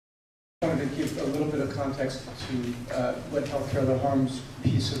I wanted to give a little bit of context to what healthcare that harms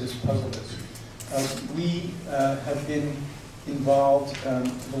piece of this puzzle is. We have been involved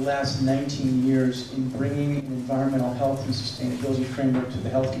the last 19 years in bringing an environmental health and sustainability framework to the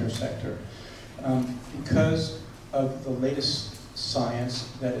healthcare sector. Because of the latest science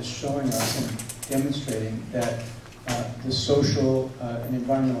that is showing us and demonstrating that the social and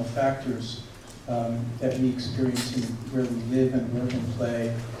environmental factors that we experience in where we live and work and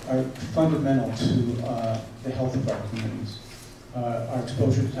play are fundamental to the health of our communities. Our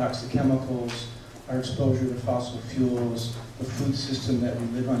exposure to toxic chemicals, our exposure to fossil fuels, the food system that we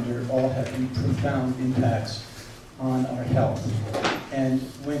live under all have profound impacts on our health. And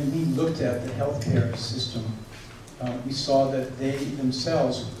when we looked at the healthcare system, we saw that they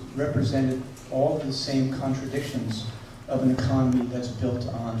themselves represented all of the same contradictions of an economy that's built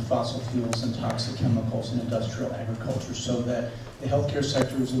on fossil fuels and toxic chemicals and industrial agriculture, so that the healthcare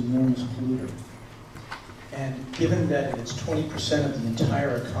sector is an enormous polluter. And given that it's 20% of the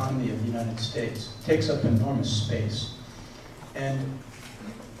entire economy of the United States, it takes up enormous space. And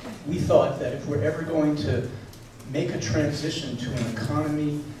we thought that if we're ever going to make a transition to an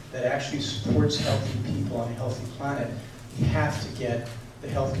economy that actually supports healthy people on a healthy planet, we have to get the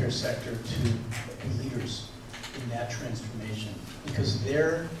healthcare sector to be leaders in that transformation, because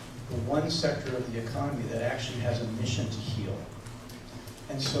they're the one sector of the economy that actually has a mission to heal.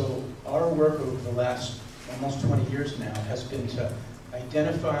 And so our work over the last almost 20 years now has been to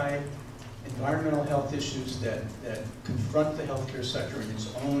identify environmental health issues that confront the healthcare sector in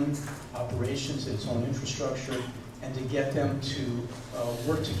its own operations, its own infrastructure, and to get them to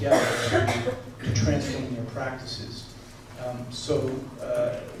work together to transform their practices.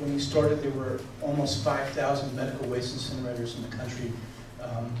 When we started, there were almost 5,000 medical waste incinerators in the country.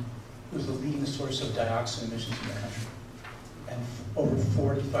 It was the leading source of dioxin emissions in the country. And over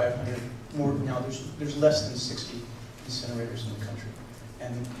 4,500 more, now there's less than 60 incinerators in the country.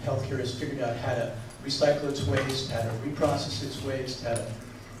 And healthcare has figured out how to recycle its waste, how to reprocess its waste, how to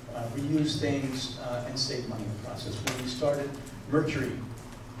reuse things, and save money in the process. When we started, mercury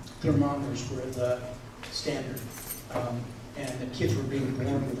thermometers were the standard. And the kids were being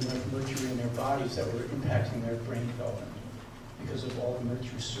born with enough mercury in their bodies that were impacting their brain development because of all the mercury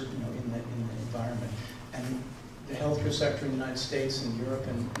in the environment. And the healthcare sector in the United States and Europe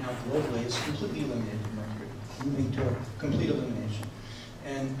and now globally has completely eliminated mercury, moving to a complete elimination.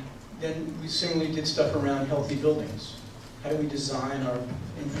 And then we similarly did stuff around healthy buildings. How do we design our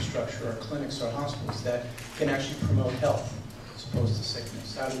infrastructure, our clinics, our hospitals that can actually promote health as opposed to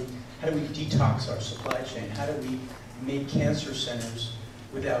sickness? How do we detox our supply chain? How do we make cancer centers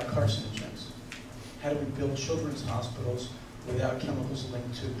without carcinogens? How do we build children's hospitals without chemicals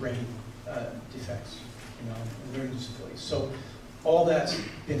linked to brain defects, and learning disabilities? So all that's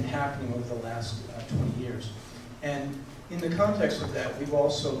been happening over the last 20 years. And in the context of that, we've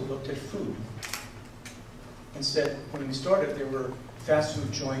also looked at food. And said, when we started, there were fast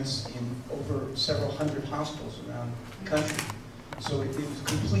food joints in over several hundred hospitals around the country. So it was a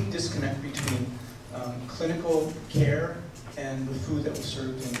complete disconnect between clinical care and the food that was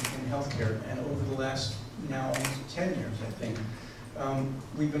served in healthcare. And over the last now almost 10 years, I think,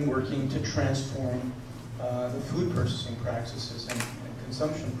 we've been working to transform the food purchasing practices and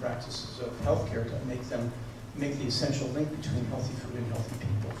consumption practices of healthcare to make the essential link between healthy food and healthy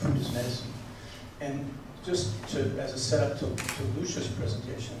people. Food is medicine. And just as a setup to Lucia's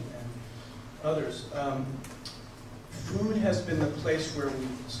presentation and others, food has been the place where we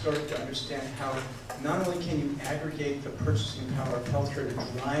started to understand how not only can you aggregate the purchasing power of healthcare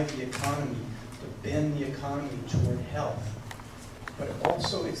to drive the economy, to bend the economy toward health, but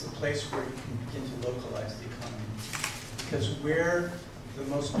also it's the place where you can begin to localize the economy. Because where the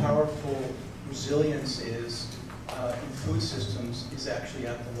most powerful resilience is in food systems is actually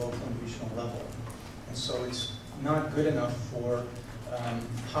at the local and regional level. And so it's not good enough for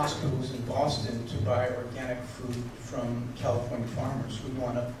hospitals in Boston to buy organic food from California farmers. We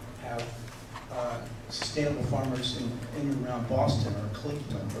want to have sustainable farmers in and around Boston or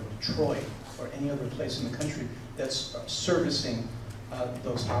Cleveland or Detroit or any other place in the country that's servicing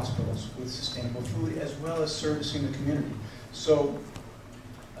those hospitals with sustainable food as well as servicing the community. So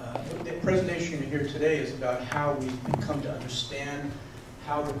the presentation you're here today is about how we've come to understand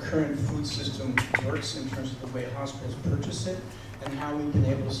how the current food system works in terms of the way hospitals purchase it, and how we've been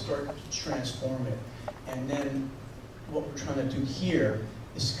able to start to transform it. And then what we're trying to do here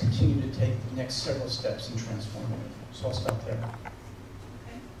is to continue to take the next several steps in transforming it. So I'll stop there.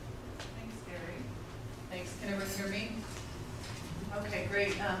 Okay. Thanks, Gary. Thanks. Can everyone hear me? Okay,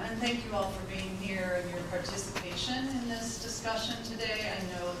 great. And thank you all for being here and your participation in this discussion today. I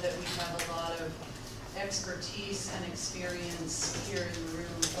know that we have expertise and experience here in the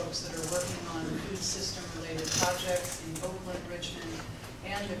room, folks that are working on food system related projects in Oakland, Richmond,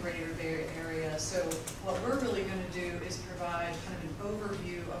 and the greater Bay Area. So what we're really going to do is provide kind of an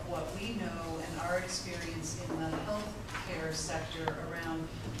overview of what we know and our experience in the healthcare sector around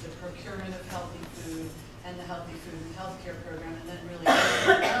the procurement of healthy food and the Healthy Food and Healthcare Program, and then really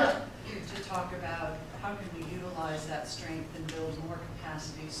open it up to talk about how can we utilize that strength and build more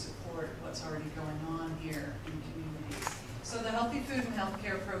capacity to support what's already going on here in communities. So the Healthy Food and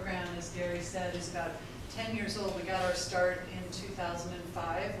Healthcare Program, as Gary said, is about 10 years old. We got our start in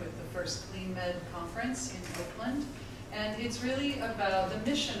 2005 with the first Clean Med conference in Oakland. And it's really about the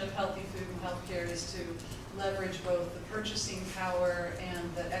mission of Healthy Food and Healthcare is to leverage both the purchasing power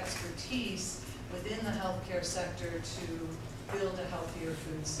and the expertise within the healthcare sector to build a healthier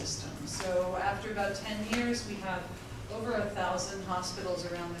food system. So after about 10 years, we have over 1,000 hospitals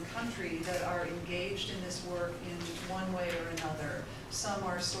around the country that are engaged in this work in one way or another. Some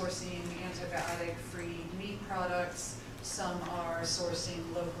are sourcing antibiotic-free meat products, some are sourcing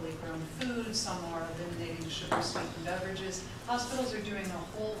locally grown food, some are eliminating sugar-sweetened beverages. Hospitals are doing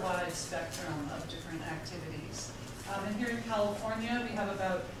a whole wide spectrum of different activities. And here in California, we have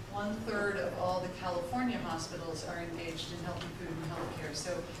about 1/3 of all the California hospitals are engaged in healthy food and healthcare.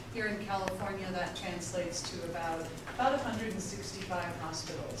 So here in California, that translates to about 165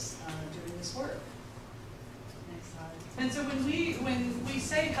 hospitals doing this work. Next slide. And so when we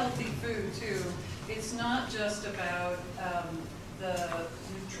say healthy food too, it's not just about the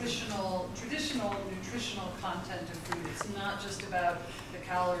traditional nutritional content of food. It's not just about the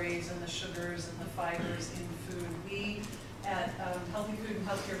calories and the sugars and the fibers in food. We at Healthy Food and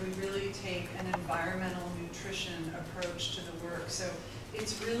Healthcare, we really take an environmental nutrition approach to the work. So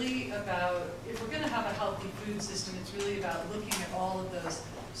it's really about, if we're going to have a healthy food system, it's really about looking at all of those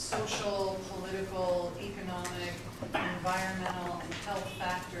social, political, economic, environmental, and health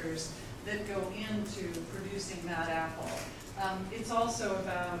factors that go into producing that apple. It's also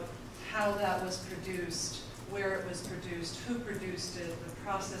about how that was produced, where it was produced, who produced it, the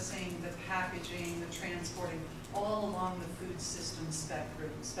processing, the packaging, the transporting, all along the food system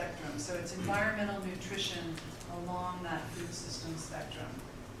spectrum. So it's environmental nutrition along that food system spectrum.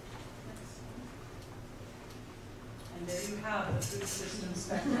 And there you have the food system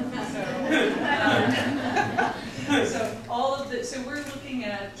spectrum. So all of the, so we're looking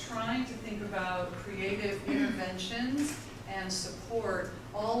at trying to think about creative interventions and support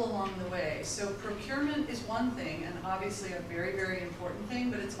all along the way. So procurement is one thing, and obviously a very, very important thing,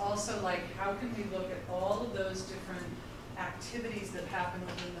 but it's also like, how can we look at all of those different activities that happen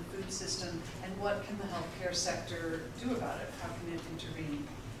within the food system, and what can the healthcare sector do about it? How can it intervene?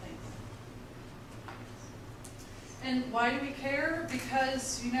 Thanks. And why do we care?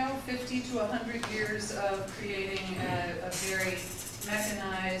 Because, 50 to 100 years of creating a very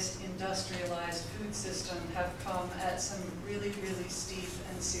mechanized, industrialized food system have come at some really, really steep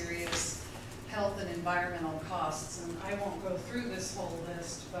and serious health and environmental costs. And I won't go through this whole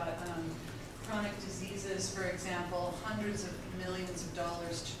list, but chronic diseases, for example, hundreds of millions of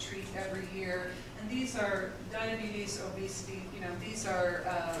dollars to treat every year. And these are diabetes, obesity, these are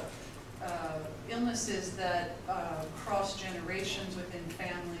illnesses that cross generations within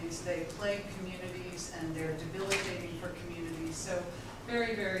families. They plague communities and they're debilitating for communities. So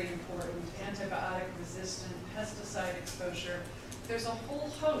very, very important. Antibiotic resistant, pesticide exposure. There's a whole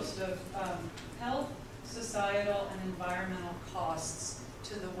host of health, societal, and environmental costs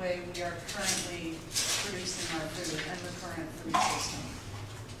to the way we are currently producing our food and the current food system.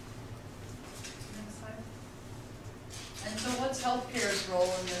 Next slide. And so what's healthcare's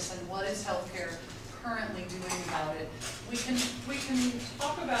role in this, and what is healthcare currently doing about it? We can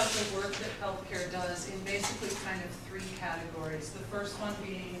talk about the work that healthcare does in basically kind of three categories. The first one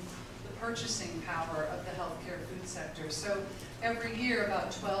being the purchasing power of the healthcare food sector. So every year,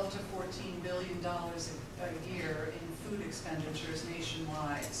 about $12 to $14 billion a year in food expenditures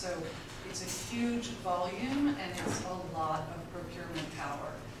nationwide. So it's a huge volume, and it's a lot of procurement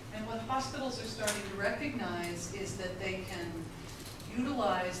power. And what hospitals are starting to recognize is that they can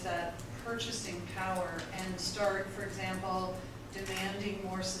utilize that purchasing power and start, for example, demanding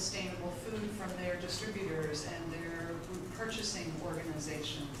more sustainable food from their distributors and their group purchasing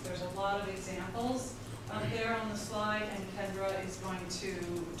organizations. There's a lot of examples there on the slide, and Kendra is going to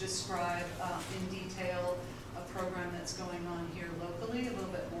describe in detail a program that's going on here locally, a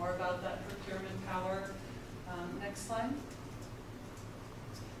little bit more about that procurement power. Next slide.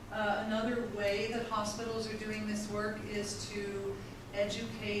 Another way that hospitals are doing this work is to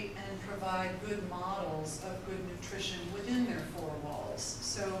educate and provide good models of good nutrition within their four walls.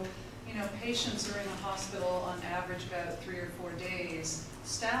 So, you know, patients are in a hospital on average about 3 or 4 days.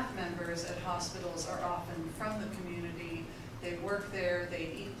 Staff members at hospitals are often from the community. They work there,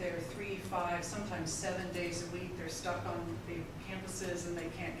 they eat there 3, 5, sometimes 7 days a week. They're stuck on the campuses and they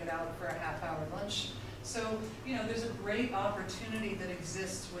can't get out for a half-hour lunch. So, you know, there's a great opportunity that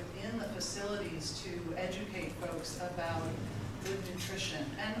exists within the facilities to educate folks about good nutrition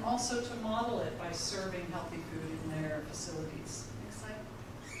and also to model it by serving healthy food in their facilities. Next slide.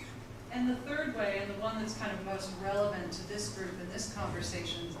 And the third way, and the one that's kind of most relevant to this group in this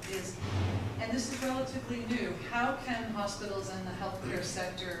conversation is, and this is relatively new, how can hospitals and the healthcare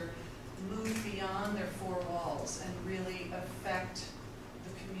sector move beyond their 4 walls and really affect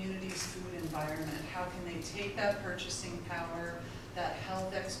the community's food environment? How can they take that purchasing power, that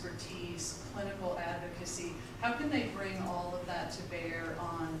health expertise, clinical advocacy, how can they bring all of that to bear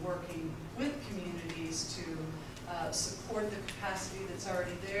on working with communities to support the capacity that's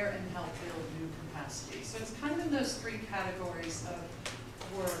already there and help build new capacity? So it's kind of in those 3 categories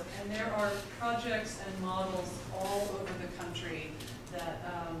of work, and there are projects and models all over the country that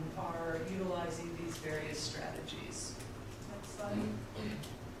are utilizing these various strategies. Next slide.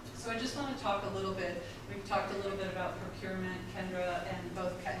 So I just want to talk a little bit, we've talked a little bit about procurement. Kendra and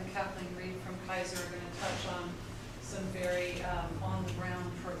both Kathleen Reed from Kaiser are going to touch on some very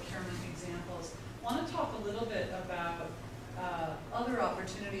on-the-ground procurement examples. I want to talk a little bit about other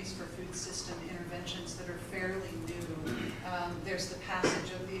opportunities for food system interventions that are fairly new. There's the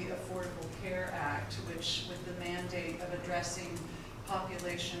passage of the Affordable Care Act, which with the mandate of addressing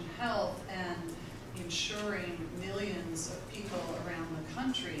population health and ensuring millions of people around the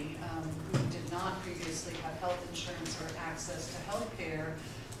country who did not previously have health insurance or access to health care,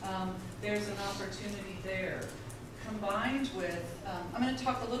 there's an opportunity there. Combined with, I'm going to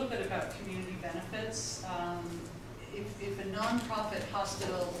talk a little bit about community benefits. If a nonprofit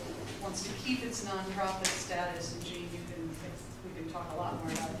hospital wants to keep its nonprofit status, and Jean, we can talk a lot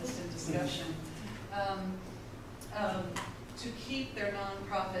more about this in discussion, to keep their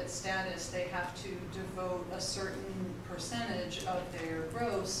nonprofit status, they have to devote a certain percentage of their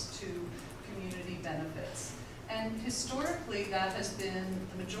gross to community benefits. And historically, that has been,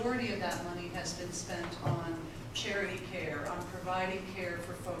 the majority of that money has been spent on charity care, on providing care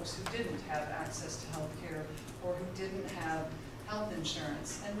for folks who didn't have access to health care or who didn't have health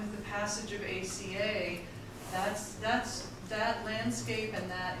insurance. And with the passage of HCA, that landscape and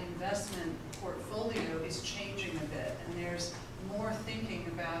that investment portfolio is changing a bit, and there's more thinking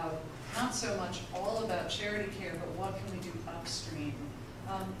about not so much all about charity care, but what can we do upstream.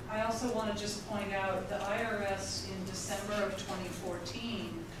 I also want to just point out the IRS in December of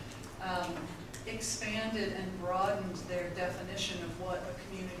 2014 expanded and broadened their definition of what a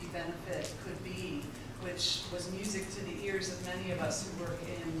community benefit could be, which was music to the ears of many of us who work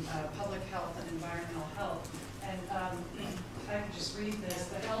in public health and environmental health. And if I could just read this,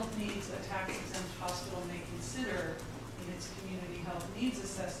 the health needs a tax-exempt hospital may consider in its community health needs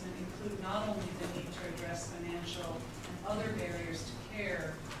assessment include not only the need to address financial and other barriers to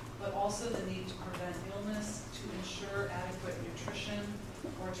care, but also the need to prevent illness, to ensure adequate nutrition,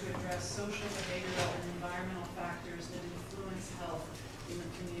 or to address social, behavioral, and environmental factors that influence health in the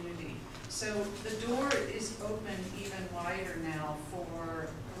community. So the door is open even wider now for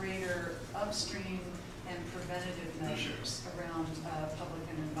greater upstream and preventative measures around public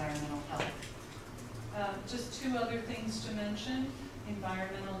and environmental health. Just 2 other things to mention.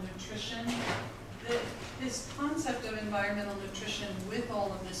 Environmental nutrition. This concept of environmental nutrition with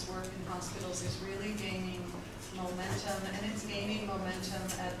all of this work in hospitals is really gaining momentum, and it's gaining momentum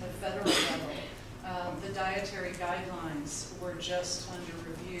at the federal level. The dietary guidelines were just under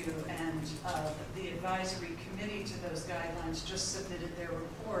review, and the advisory committee to those guidelines just submitted their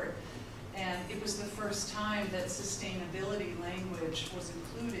report. And it was the first time that sustainability language was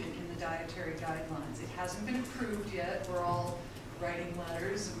included in the dietary guidelines. It hasn't been approved yet. We're all writing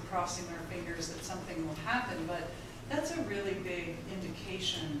letters and crossing our fingers that something will happen, but that's a really big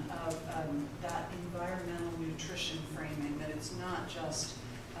indication of that environmental nutrition framing, that it's not just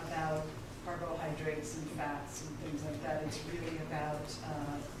about carbohydrates and fats and things like that. It's really about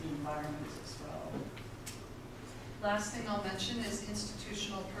the environment as well. Last thing I'll mention is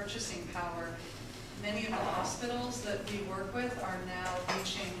institutional purchasing power. Many of the hospitals that we work with are now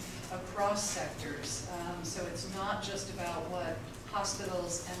reaching across sectors. So it's not just about what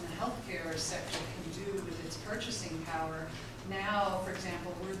hospitals and the healthcare sector can do with its purchasing power. Now, for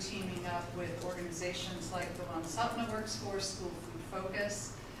example, we're teaming up with organizations like the one Sapna works for, School Food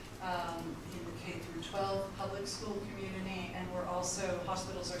Focus, in the K-12 public school community, and we're also,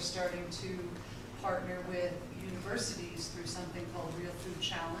 hospitals are starting to partner with universities through something called Real Food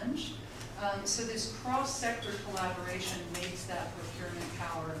Challenge. So this cross-sector collaboration makes that procurement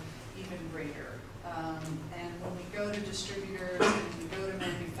power even greater. And when we go to distributors and we go to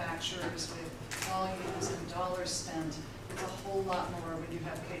manufacturers with volumes and dollars spent, it's a whole lot more when you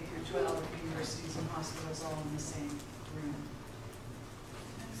have K through 12 universities and hospitals all in the same room.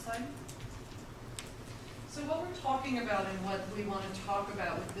 Next slide. So what we're talking about and what we want to talk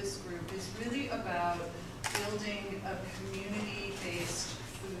about with this group is really about building a community-based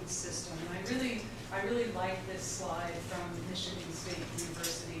food system. And I really like this slide from Michigan State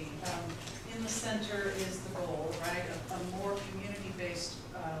University. In the center is the goal, right? A more community-based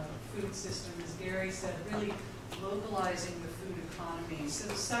food system, as Gary said, really localizing the food economy. So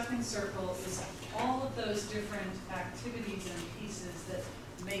the second circle is all of those different activities and pieces that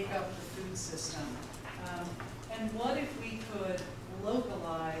make up the food system. And what if we could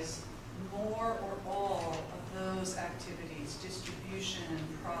localize more or all of those activities, distribution,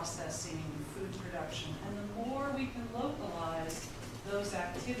 processing, food production, and the more we can localize those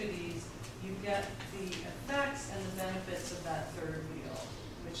activities, you get the effects and the benefits of that third wheel,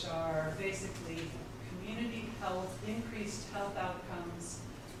 which are basically community health, increased health outcomes,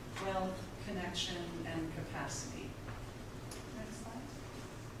 wealth, connection, and capacity. Next slide.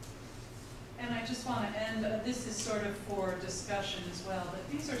 And I just want to end, this is sort of for discussion as well, but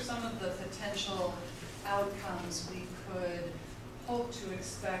these are some of the potential outcomes we could hope to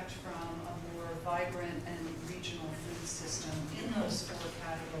expect from a more vibrant and regional food system in those four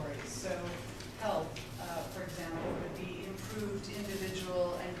categories. So health, for example, would be improved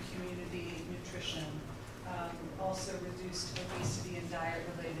individual and community nutrition, also reduced obesity and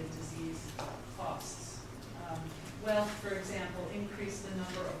diet-related disease costs. Wealth, for example, increase the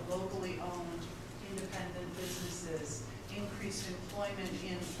number of locally owned independent businesses, increased employment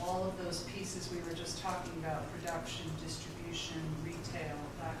in all of those pieces we were just talking about, production, distribution, retail,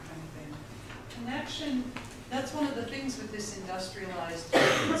 that kind of thing. Connection, that's one of the things with this industrialized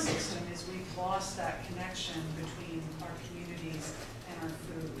food system is we've lost that connection between our communities and our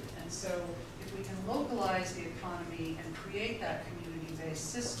food. And so if we can localize the economy and create that community-based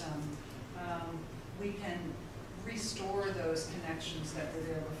system, we can restore those connections that were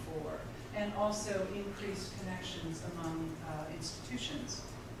there before, and also increase connections among institutions.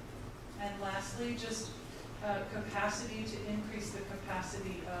 And lastly, just capacity to increase the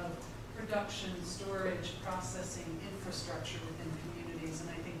capacity of production, storage, processing, infrastructure within communities, and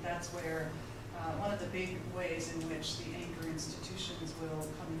I think that's where one of the big ways in which the anchor institutions will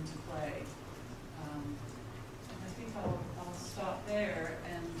come into play. And I think I'll stop there.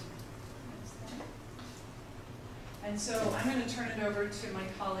 And so I'm going to turn it over to my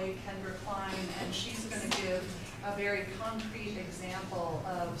colleague, Kendra Klein, and she's going to give a very concrete example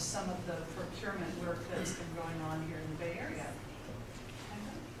of some of the procurement work that's been going on here in the Bay Area.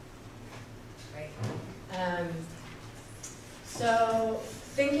 Great. So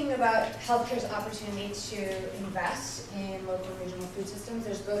thinking about healthcare's opportunity to invest in local and regional food systems,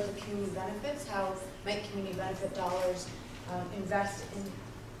 there's both the community benefits, how might community benefit dollars invest in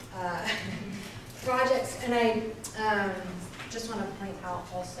projects, and I just want to point out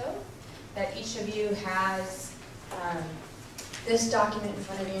also that each of you has this document in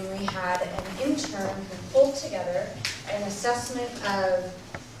front of you, and we had an intern who pulled together an assessment of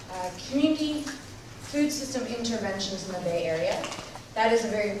community food system interventions in the Bay Area. That is a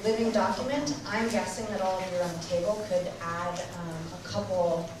very living document. I'm guessing that all of you around the table could add a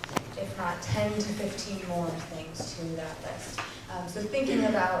couple, if not 10 to 15 more things to that list. So thinking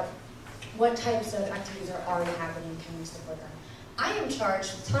about what types of activities are already happening, can we support them? I am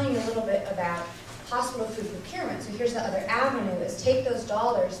charged with telling you a little bit about hospital food procurement. So here's the other avenue, is take those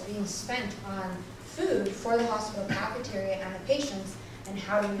dollars being spent on food for the hospital cafeteria and the patients, and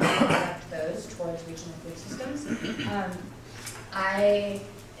how do we direct those towards regional food systems?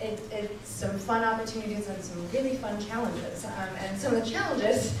 It's some fun opportunities and some really fun challenges. And some of the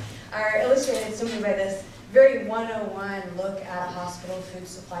challenges are illustrated simply by this very 101 look at a hospital food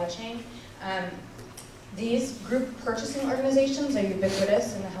supply chain. These group purchasing organizations are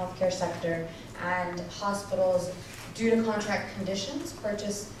ubiquitous in the healthcare sector, and hospitals, due to contract conditions,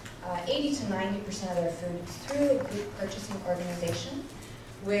 purchase 80 to 90% of their food through a group purchasing organization,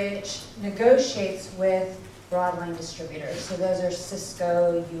 which negotiates with broadline distributors. So those are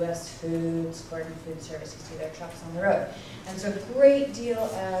Cisco, US Foods, Gordon Food Service. You see their trucks on the road. And so a great deal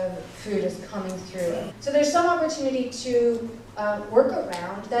of food is coming through. So there's some opportunity to work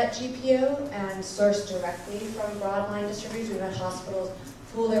around that GPO and source directly from broadline distributors. We've had hospitals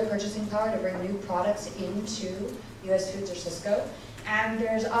pool their purchasing power to bring new products into US Foods or Cisco. And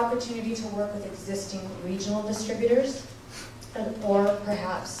there's opportunity to work with existing regional distributors or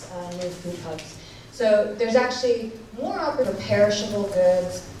perhaps new food hubs. So there's actually more opportunity for perishable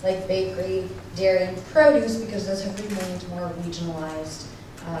goods like bakery, dairy, and produce because those have remained more regionalized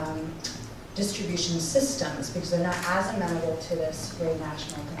distribution systems because they're not as amenable to this very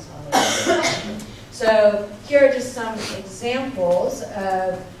national consolidation. So here are just some examples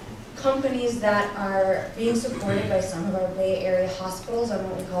of companies that are being supported by some of our Bay Area hospitals on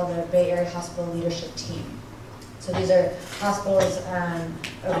what we call the Bay Area Hospital Leadership Team. So these are hospitals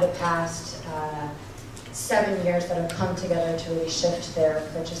over the past 7 years that have come together to really shift their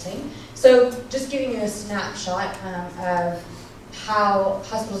purchasing. So just giving you a snapshot of how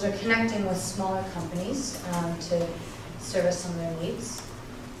hospitals are connecting with smaller companies to service some of their needs.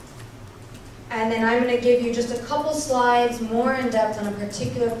 And then I'm going to give you just a couple slides more in depth on a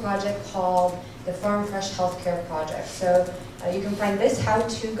particular project called the Farm Fresh Healthcare Project. So you can find this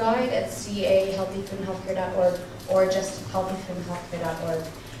how-to guide at cahealthyfoodandhealthcare.org or just healthyfoodandhealthcare.org.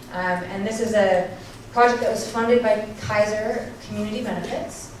 And this is a project that was funded by Kaiser Community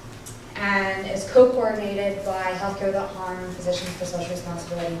Benefits and is co-coordinated by Healthcare Without Harm, Physicians for Social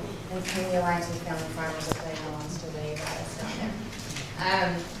Responsibility, and Community Alliance with Family Farmers, if anyone wants to wave at us down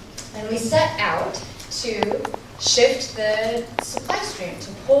there. And we set out to shift the supply stream,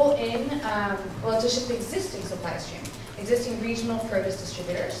 to pull in, to shift the existing supply stream, existing regional produce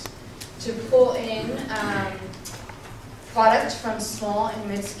distributors, to pull in product from small and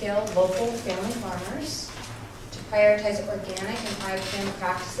mid-scale local family farmers, to prioritize organic and high-clean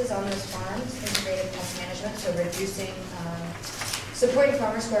practices on those farms, integrated pest management, so supporting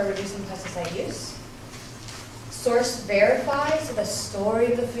farmers who are reducing pesticide use. Source verify, so the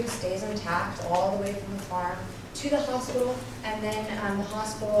story of the food stays intact all the way from the farm to the hospital, and then the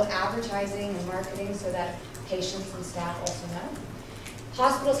hospital advertising and marketing so that patients and staff also know.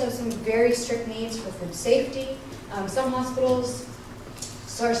 Hospitals have some very strict needs for food safety. Some hospitals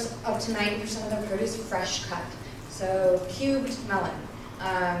source up to 90% of their produce fresh cut, so cubed melon.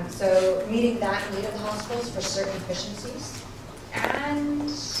 So meeting that need of the hospitals for certain efficiencies.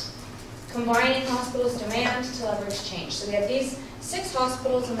 And combining hospitals' demand to leverage change. So we have these 6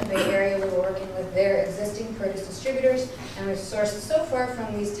 hospitals in the Bay Area where we're working with their existing produce distributors, and we've sourced so far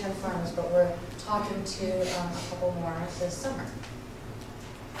from these 10 farms, but we're talking to a couple more this summer.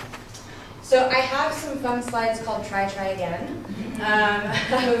 So I have some fun slides called Try Again,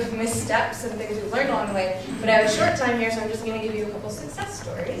 of missteps and things we've learned along the way, but I have a short time here, so I'm just going to give you a couple success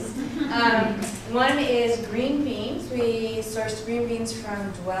stories. One is green beans. We sourced green beans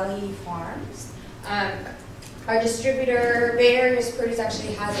from Dwelly Farms. Our distributor, Bay Area's Produce,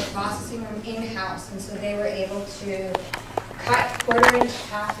 actually has a processing room in-house, and so they were able to cut 1/4 inch,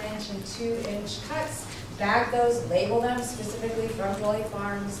 1/2 inch, and 2 inch cuts, bag those, label them specifically from Dwelly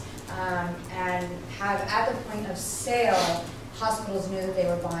Farms, and have at the point of sale, hospitals knew that they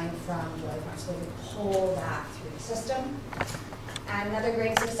were buying from Dwelly Farms, so we could pull that through the system. And another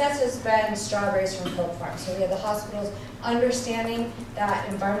great success has been strawberries from Coke Farm. So we have the hospitals understanding that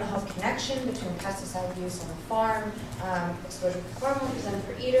environmental health connection between pesticide use on the farm, exposure to farm represented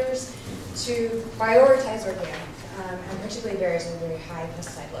for eaters, to prioritize organic, and particularly berries with a very high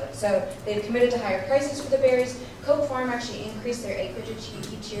pesticide load. So they've committed to higher prices for the berries. Coke Farm actually increased their acreage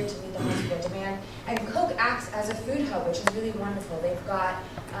each year to meet the hospital demand. And Coke acts as a food hub, which is really wonderful. They've got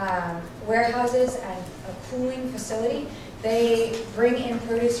warehouses and a cooling facility. They bring in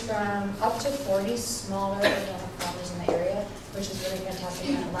produce from up to 40 smaller organic farmers in the area, which is really fantastic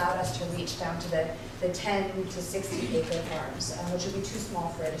and allowed us to reach down to the 10 to 60 acre farms, which would be too small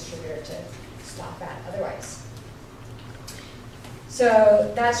for a distributor to stop at otherwise.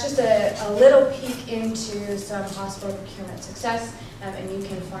 So that's just a little peek into some hospital procurement success, and you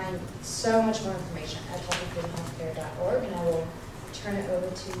can find so much more information at healthyfoodandhealthcare.org, and I will turn it over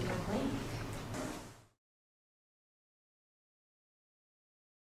to Klein.